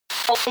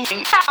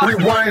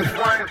Rewind.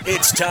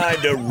 It's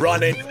time to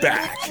run it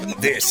back.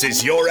 This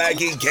is your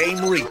Aggie Game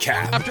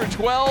Recap. After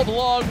 12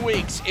 long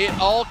weeks, it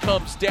all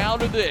comes down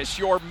to this,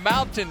 your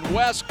Mountain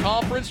West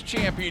Conference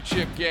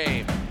Championship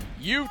game.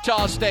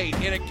 Utah State,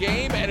 in a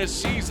game and a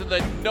season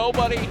that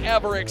nobody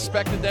ever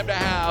expected them to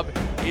have,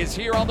 is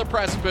here on the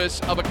precipice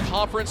of a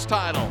conference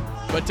title.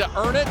 But to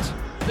earn it,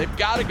 they've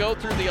got to go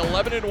through the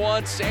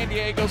 11-1 San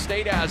Diego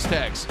State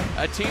Aztecs,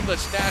 a team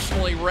that's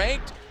nationally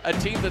ranked, a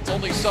team that's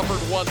only suffered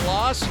one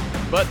loss,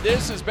 but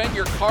this has been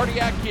your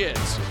cardiac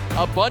kids.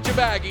 A bunch of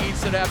Aggies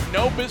that have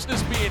no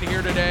business being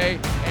here today,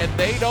 and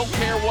they don't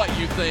care what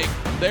you think.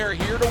 They're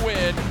here to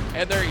win,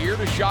 and they're here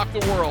to shock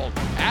the world.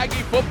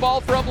 Aggie football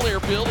from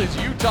Learfield as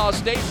Utah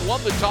State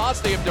won the toss.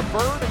 They have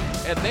deferred,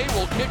 and they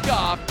will kick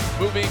off,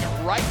 moving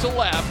right to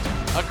left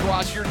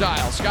across your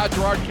dial. Scott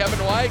Gerard,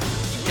 Kevin White.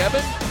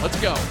 Kevin, let's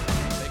go.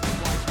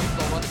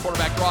 They'll run the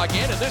quarterback draw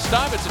again, and this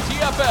time it's a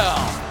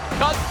TFL.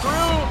 Cut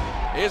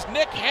through is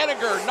Nick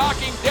Henniger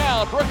knocking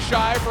down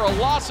Brookshire for a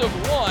loss of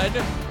 1,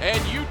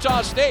 and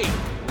Utah State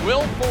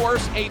will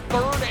force a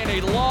third and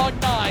a long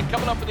 9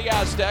 coming up for the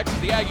Aztecs.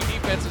 The Aggie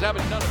defense is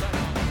having none of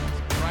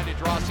that. Trying to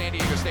draw San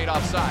Diego State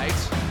off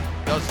sides.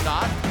 Does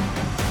not.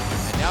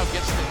 And now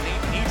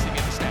needs to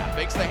get the snap.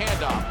 Makes the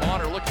handoff.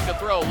 Bonner looking to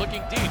throw,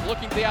 looking deep,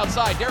 looking to the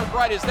outside. Derek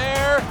Wright is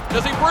there.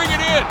 Does he bring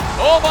it in?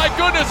 Oh my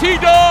goodness, he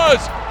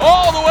does!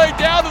 All the way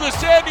down to the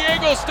San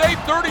Diego State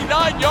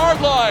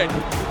 39-yard line.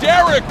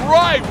 Derek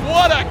Wright,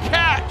 what a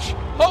catch!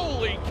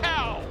 Holy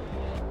cow!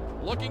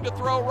 Looking to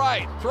throw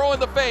right, throwing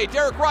the fade.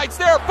 Derek Wright's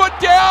there, foot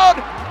down!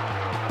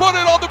 Put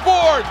it on the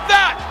board!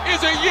 That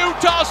is a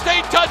Utah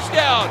State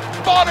touchdown!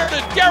 Bonner to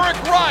Derek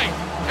Wright!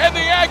 And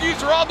the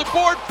Aggies are on the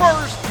board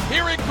first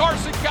here in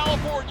Carson,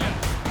 California.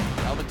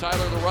 Calvin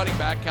Tyler, the running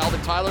back. Calvin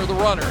Tyler, the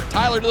runner.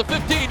 Tyler to the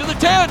 15, to the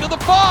 10, to the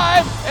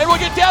 5, and we'll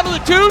get down to the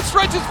 2.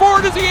 Stretches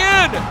forward as he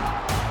in.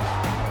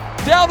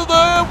 Down to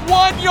the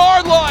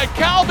 1-yard line.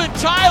 Calvin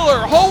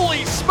Tyler,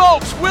 holy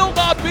smokes, will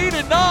not be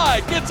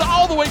denied. Gets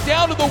all the way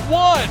down to the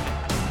 1.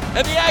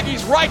 And the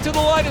Aggies right to the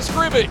line of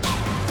scrimmage.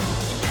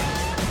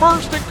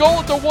 First and goal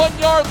at the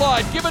 1-yard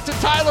line. Give it to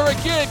Tyler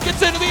again.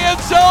 Gets into the end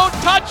zone.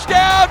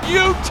 Touchdown,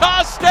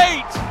 Utah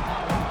State.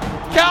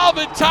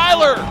 Calvin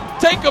Tyler,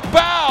 take a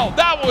bow.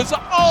 That was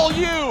all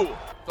you.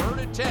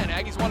 3rd and 10.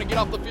 Aggies want to get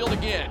off the field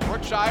again.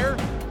 Brookshire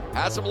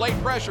has some late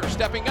pressure,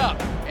 stepping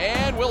up,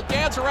 and will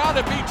dance around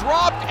and be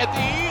dropped at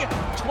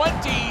the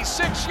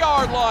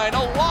 26-yard line.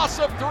 A loss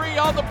of 3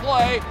 on the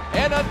play,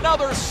 and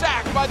another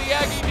sack by the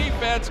Aggie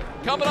defense.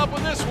 Coming up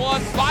with this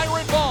one,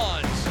 Byron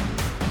Bonds.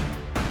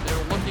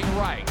 They're looking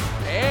right,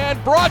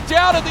 and brought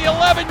down at the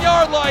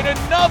 11-yard line.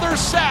 Another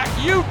sack.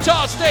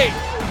 Utah State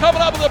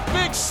coming up with a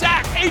big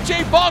sack.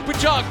 A.J.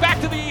 Bongpachong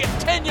back to the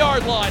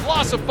 10-yard line.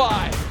 Loss of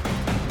 5.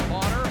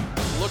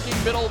 Looking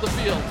middle of the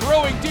field,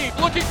 throwing deep,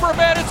 looking for a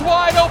man, it's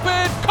wide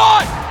open,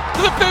 caught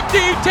to the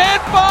 15, 10,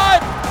 5,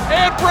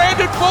 and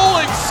Brandon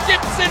Bowling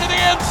skips into the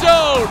end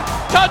zone.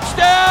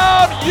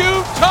 Touchdown,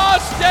 Utah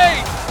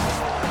State.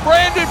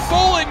 Brandon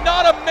Bowling,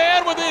 not a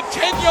man within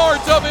 10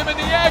 yards of him, and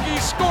the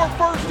Aggies score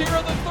first here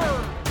in the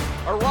 3rd.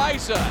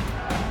 Ariza,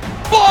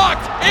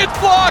 blocked, it's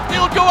blocked,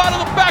 it'll go out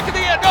of the back of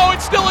the end, no,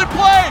 it's still in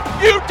play.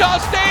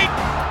 Utah State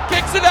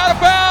kicks it out of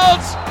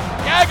bounds.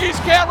 The Aggies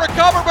can't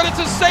recover, but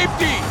it's a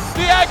safety.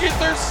 The Aggies,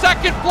 their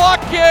second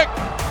block kick.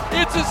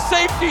 It's a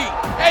safety,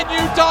 and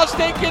Utah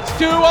State gets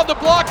 2 on the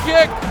block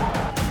kick.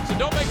 So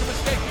don't make a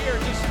mistake here.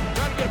 Just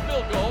try to get a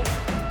field goal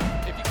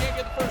if you can't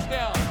get the first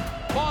down.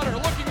 Bonner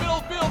looking middle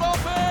of the field,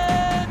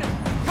 open.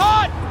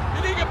 Caught!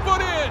 Did he get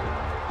put in?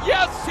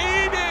 Yes,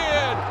 he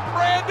did.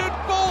 Brandon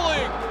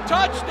Bowling,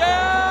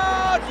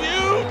 touchdown,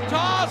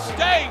 Utah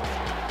State.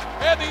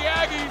 And the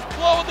Aggies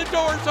blowing the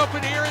doors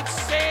open here in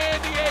San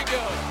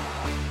Diego.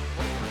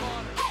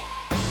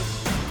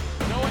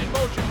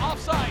 Motion,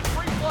 offside,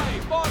 free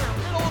play, Bonner,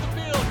 middle of the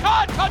field,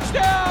 caught,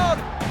 touchdown!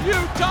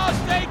 Utah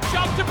State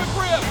jumps to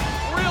McGriff,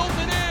 reels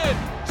it in,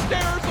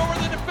 stares over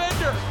the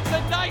defender, it's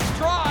a nice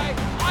try,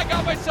 I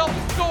got myself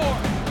a score,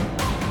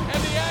 and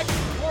the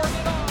Aggies pouring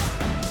it on.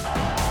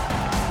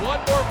 One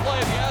more play,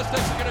 the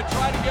Aztecs are going to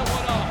try to get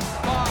one off.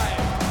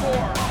 5, 4,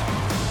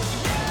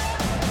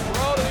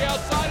 throw to the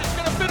outside, it's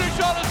going to finish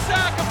on a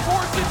sack, of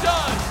course it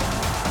does!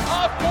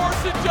 Of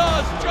course it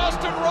does,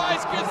 Justin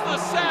Rice gets the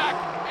sack.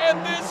 And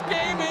this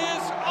game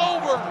is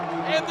over,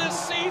 and this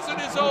season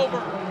is over.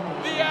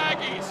 The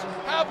Aggies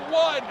have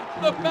won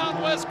the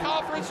Mountain West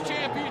Conference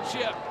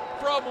Championship.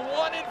 From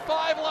 1-5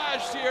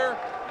 last year,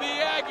 the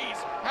Aggies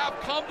have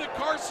come to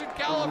Carson,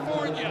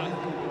 California.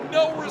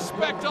 No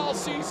respect all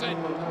season.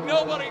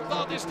 Nobody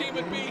thought this team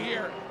would be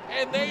here.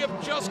 And they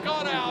have just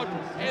gone out,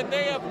 and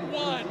they have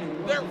won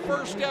their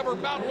first ever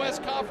Mountain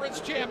West Conference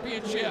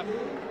Championship.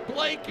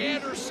 Blake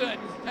Anderson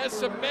has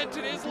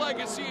cemented his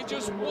legacy in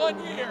just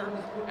 1 year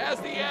as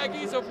the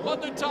Aggies have won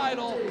the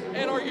title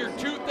and are your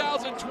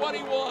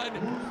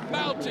 2021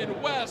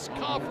 Mountain West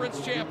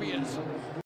Conference champions.